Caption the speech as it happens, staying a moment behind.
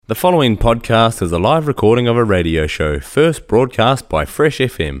The following podcast is a live recording of a radio show first broadcast by Fresh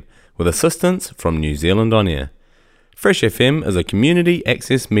FM with assistance from New Zealand On Air. Fresh FM is a community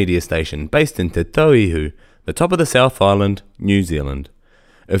access media station based in Te Tauihu, the top of the South Island, New Zealand.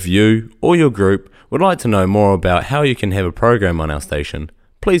 If you or your group would like to know more about how you can have a program on our station,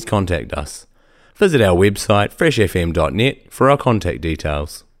 please contact us. Visit our website freshfm.net for our contact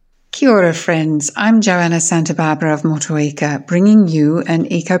details. Kia ora, friends. I'm Joanna Santa Barbara of Motueka, bringing you an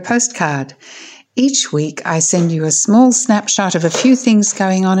eco postcard. Each week I send you a small snapshot of a few things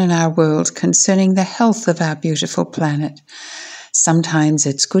going on in our world concerning the health of our beautiful planet. Sometimes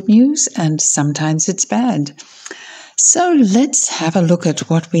it's good news and sometimes it's bad. So let's have a look at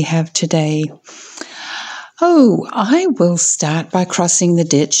what we have today. I will start by crossing the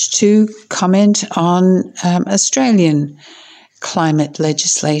ditch to comment on Australian climate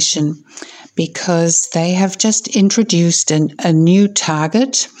legislation, because they have just introduced a new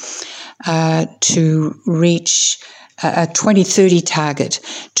target to reach a 2030 target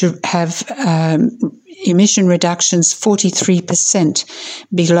to have emission reductions 43%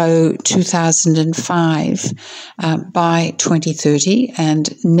 below 2005 by 2030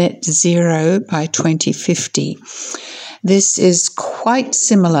 and net zero by 2050. This is quite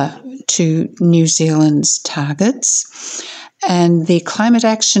similar to New Zealand's targets. And the Climate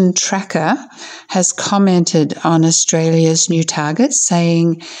Action Tracker has commented on Australia's new targets,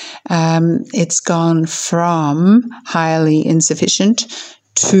 saying it's gone from highly insufficient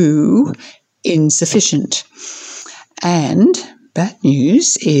to insufficient. And bad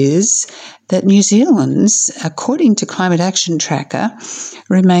news is that New Zealand's, according to Climate Action Tracker,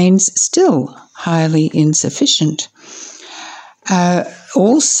 remains still highly insufficient.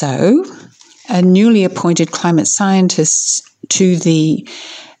 Also, a newly appointed climate scientist to the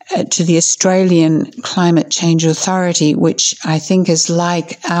Australian Climate Change Authority, which I think is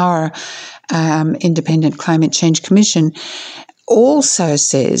like our Independent Climate Change Commission, also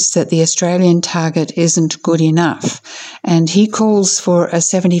says that the Australian target isn't good enough, and he calls for a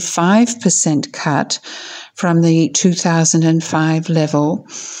 75% cut from the 2005 level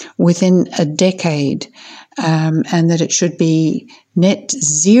within a decade, and that it should be net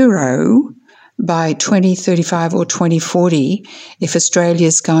zero by 2035 or 2040 if Australia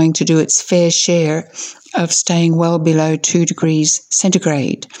is going to do its fair share of staying well below 2 degrees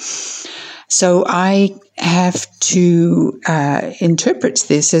centigrade. So I have to interpret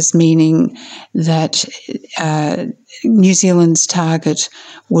this as meaning that New Zealand's target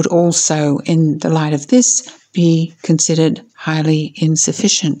would also, in the light of this, be considered highly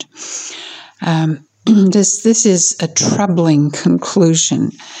insufficient. This is a troubling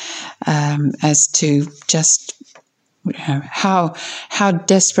conclusion as to just how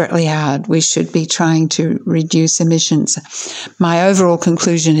desperately hard we should be trying to reduce emissions. My overall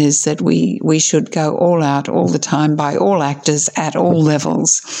conclusion is that we should go all out all the time by all actors at all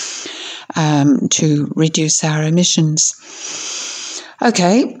levels to reduce our emissions.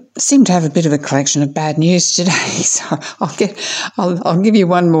 Okay, seem to have a bit of a collection of bad news today, so I'll give you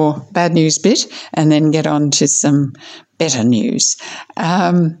one more bad news bit and then get on to some better news.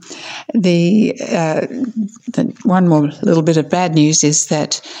 The one more little bit of bad news is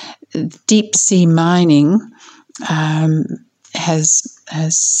that deep sea mining has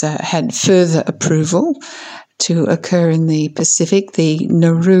had further approval to occur in the Pacific. The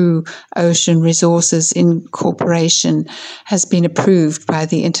Nauru Ocean Resources Incorporation has been approved by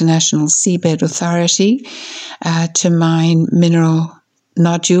the International Seabed Authority to mine mineral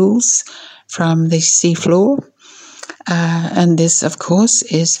nodules from the seafloor. And this, of course,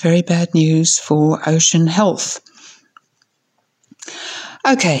 is very bad news for ocean health.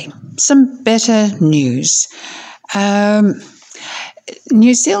 Okay, some better news.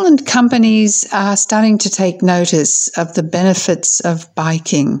 New Zealand companies are starting to take notice of the benefits of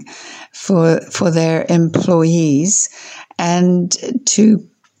biking for their employees, and to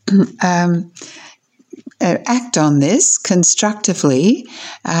act on this constructively.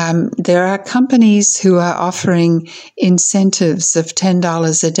 There are companies who are offering incentives of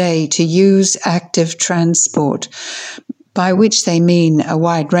 $10 a day to use active transport, by which they mean a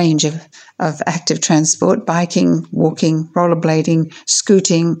wide range of active transport: biking, walking, rollerblading,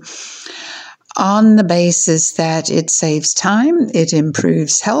 scooting, on the basis that it saves time, it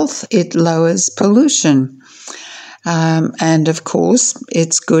improves health, it lowers pollution, and of course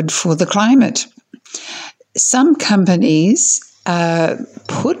it's good for the climate. Some companies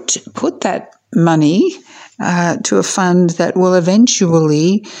put that money to a fund that will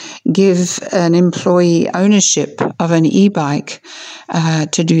eventually give an employee ownership of an e-bike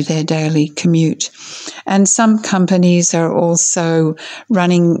to do their daily commute. And some companies are also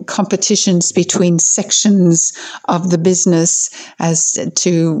running competitions between sections of the business as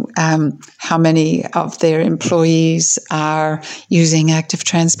to how many of their employees are using active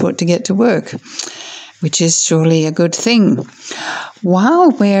transport to get to work, which is surely a good thing.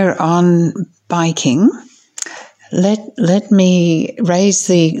 While we're on biking, let me raise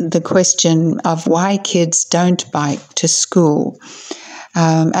the question of why kids don't bike to school.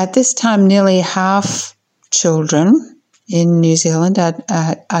 At this time, nearly half children in New Zealand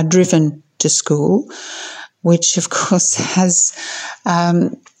are driven to school, which of course has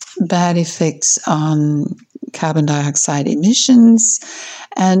bad effects on carbon dioxide emissions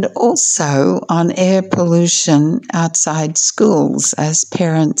and also on air pollution outside schools as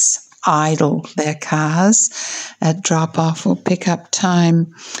parents idle their cars at drop-off or pick-up time.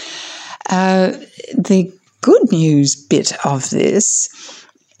 The good news bit of this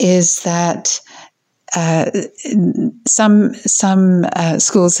is that some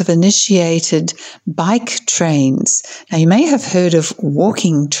schools have initiated bike trains. Now, you may have heard of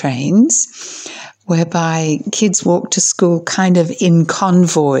walking trains, whereby kids walk to school kind of in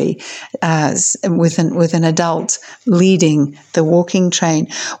convoy with an adult leading the walking train.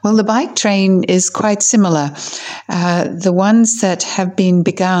 Well, the bike train is quite similar. The ones that have been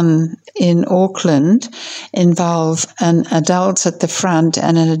begun in Auckland involve an adult at the front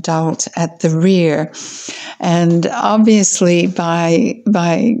and an adult at the rear. And obviously by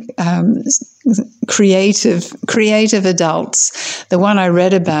creative adults, the one I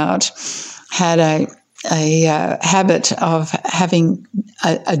read about had a habit of having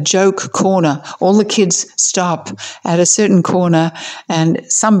a joke corner. All the kids stop at a certain corner and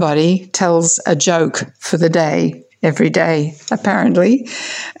somebody tells a joke for the day, every day, apparently.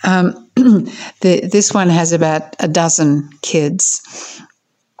 This one has about a dozen kids.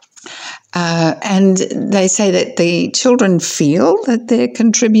 And they say that the children feel that they're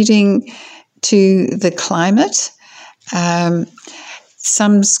contributing to the climate.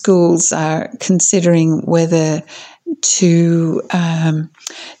 Some schools are considering whether to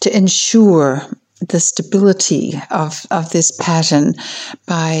ensure the stability of this pattern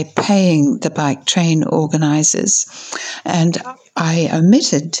by paying the bike train organisers. And I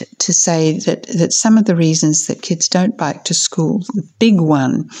omitted to say that some of the reasons that kids don't bike to school, the big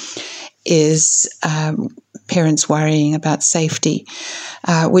one is parents worrying about safety,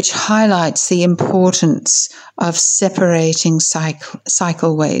 which highlights the importance of separating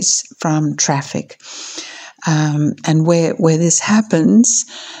cycleways from traffic. And where this happens,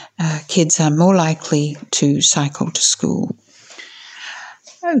 kids are more likely to cycle to school.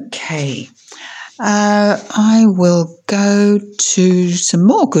 Okay, I will go to some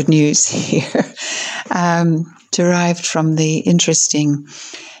more good news here, derived from the interesting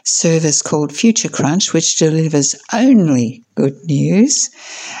service called Future Crunch, which delivers only good news.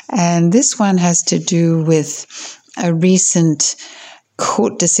 And this one has to do with a recent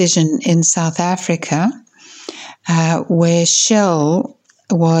court decision in South Africa where Shell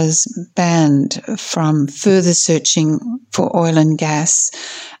was banned from further searching for oil and gas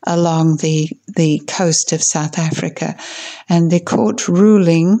along the coast of South Africa. And the court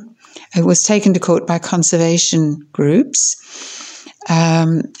ruling, it was taken to court by conservation groups,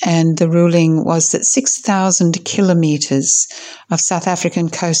 and the ruling was that 6,000 kilometres of South African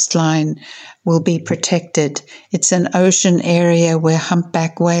coastline will be protected. It's an ocean area where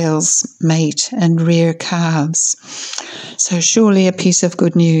humpback whales mate and rear calves. So surely a piece of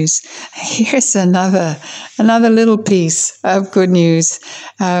good news. Here's another little piece of good news,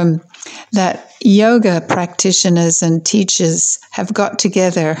 that yoga practitioners and teachers have got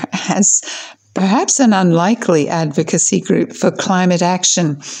together as perhaps an unlikely advocacy group for climate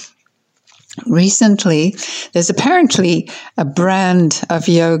action. Recently, there's apparently a brand of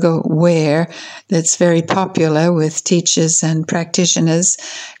yoga wear that's very popular with teachers and practitioners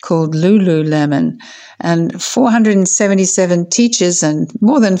called Lululemon. And 477 teachers and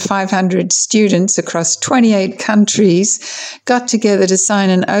more than 500 students across 28 countries got together to sign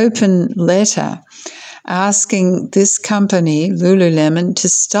an open letter asking this company, Lululemon, to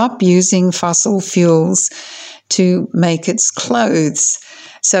stop using fossil fuels to make its clothes.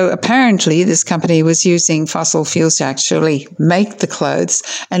 So apparently this company was using fossil fuels to actually make the clothes,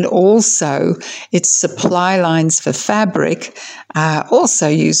 and also its supply lines for fabric also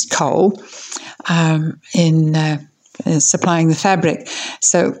used coal in supplying the fabric.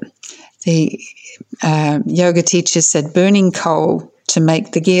 So the yoga teachers said burning coal to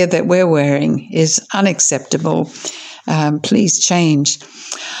make the gear that we're wearing is unacceptable. Please change.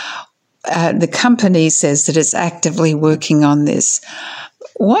 The company says that it's actively working on this.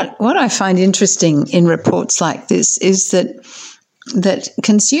 What I find interesting in reports like this is that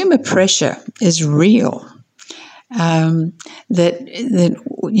consumer pressure is real.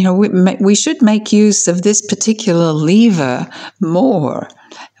 We should make use of this particular lever more.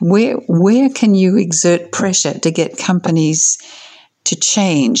 Where can you exert pressure to get companies to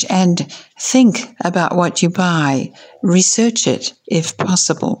change and think about what you buy? Research it if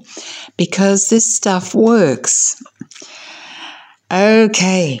possible, because this stuff works.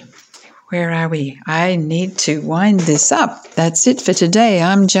 Okay. Where are we? I need to wind this up. That's it for today.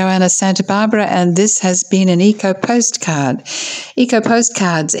 I'm Joanna Santa Barbara, and this has been an Eco Postcard. Eco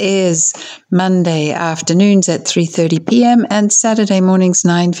Postcards airs Monday afternoons at 3:30 p.m. and Saturday mornings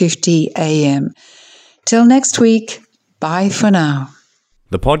 9:50 a.m. Till next week, bye for now.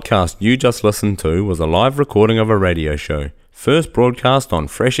 The podcast you just listened to was a live recording of a radio show, first broadcast on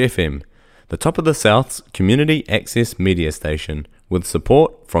Fresh FM, the top of the South's community access media station, with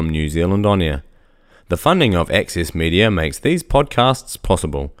support from New Zealand On Air. The funding of Access Media makes these podcasts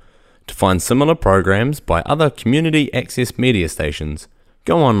possible. To find similar programs by other community access media stations,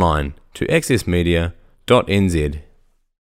 go online to accessmedia.nz.